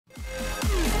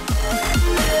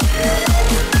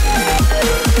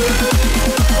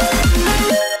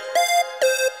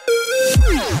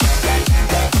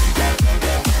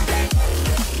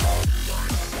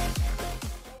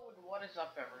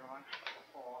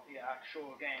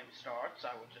actual game starts,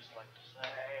 I would just like to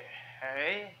say,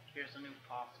 hey, here's a new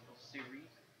possible series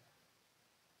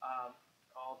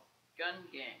called Gun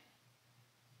Game.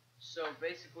 So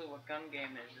basically what Gun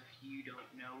Game is, if you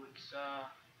don't know, it's a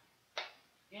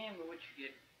game in which you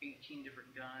get 18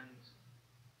 different guns,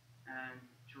 and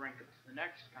to rank up to the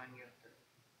next gun, you have to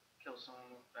kill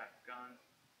someone with that gun.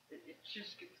 It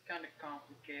just gets kind of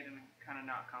complicated and kind of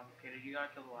not complicated. You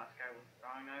gotta kill the last guy with a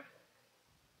throwing knife,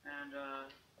 and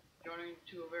joining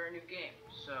to a very new game.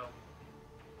 So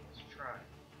let's try.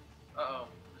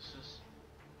 This is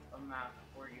a map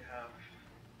where you have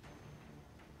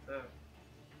the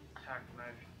attack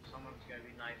knife. Someone's gonna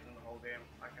be knifing the whole game.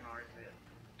 I can already see it.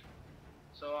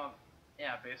 So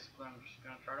yeah, basically I'm just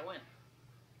gonna try to win.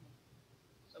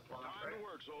 Simple enough, right? Time to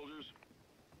work, soldiers.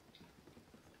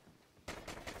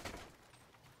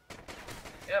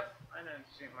 Yep, I didn't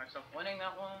see myself winning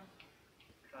that one,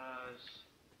 because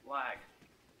lag.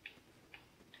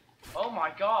 Oh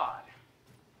my god!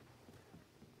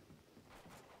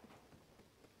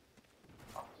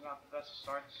 Often not the best of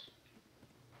starts.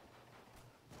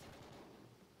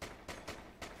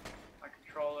 My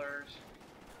controllers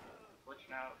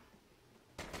glitching out.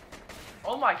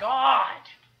 Oh my god!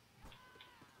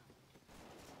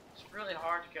 It's really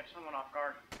hard to get someone off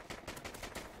guard.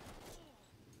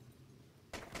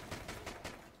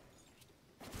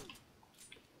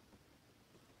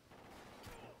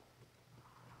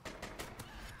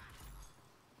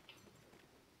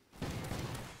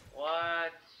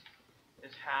 What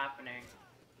is happening?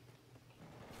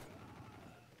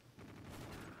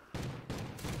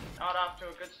 Not off to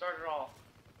a good start at all.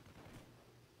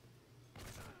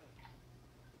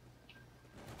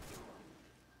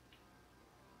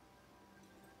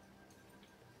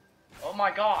 Oh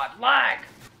my god, lag!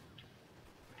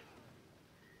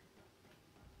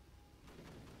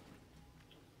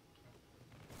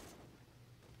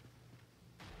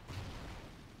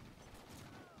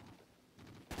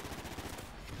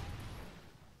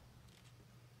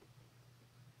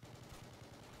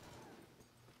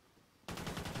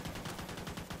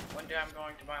 One day I'm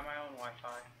going to buy my own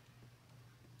Wi-Fi.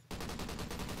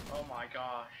 Oh my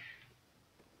gosh.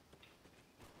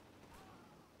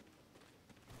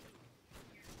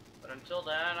 But until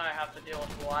then, I have to deal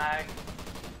with lag.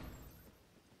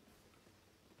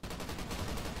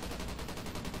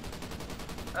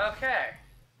 Okay.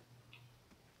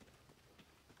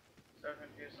 So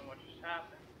confused on what just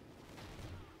happened.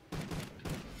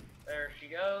 There she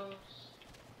goes.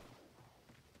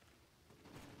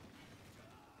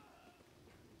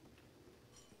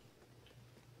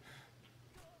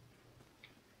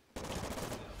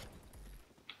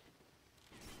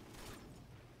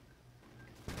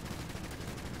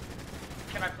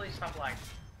 Can I please stop lagging?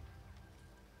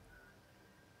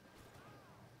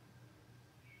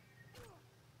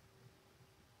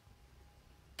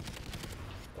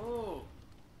 Ooh.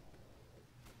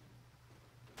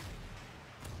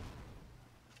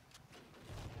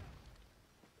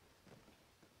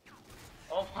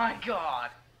 Oh my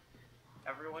god.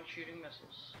 Everyone's shooting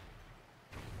missiles.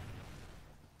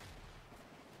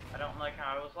 I don't like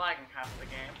how I was lagging half the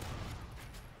game.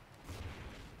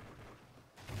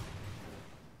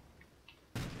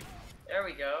 There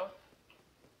we go.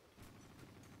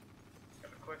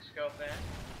 Got a quick scope in.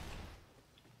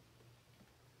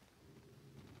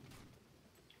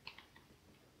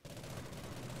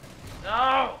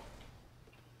 No!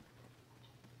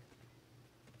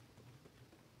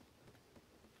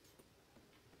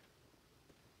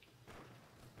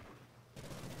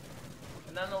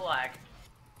 And then the lag.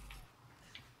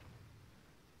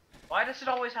 Why does it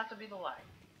always have to be the lag?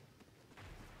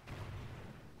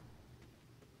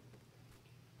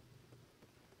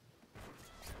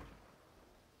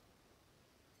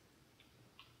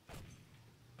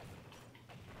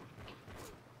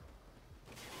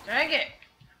 Dang it!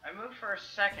 I moved for a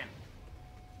second.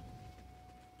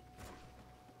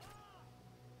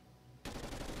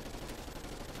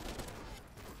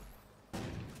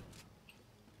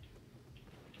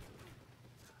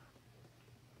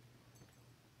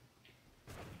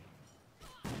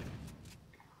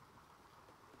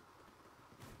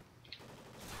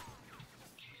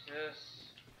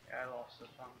 Jesus. Yeah, I lost this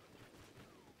one.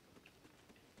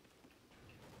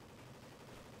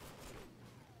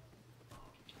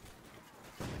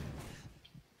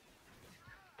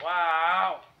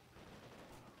 Wow.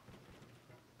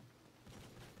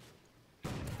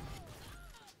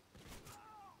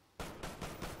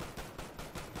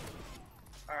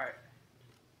 Alright.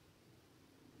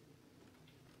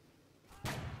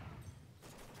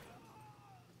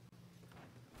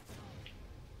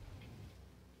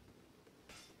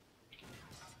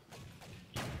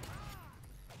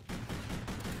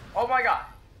 Oh my god.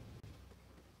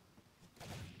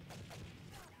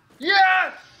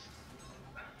 Yes!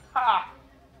 Ha!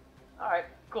 Alright,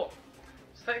 cool.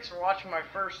 So thanks for watching my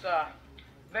first,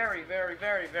 very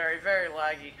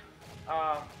laggy,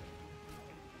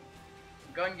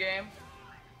 gun game.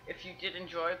 If you did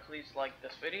enjoy, please like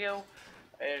this video.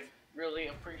 I'd really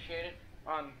appreciate it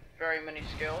on very many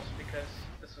scales because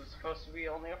this was supposed to be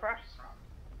only a practice run.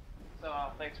 So,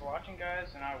 thanks for watching, guys,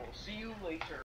 and I will see you later.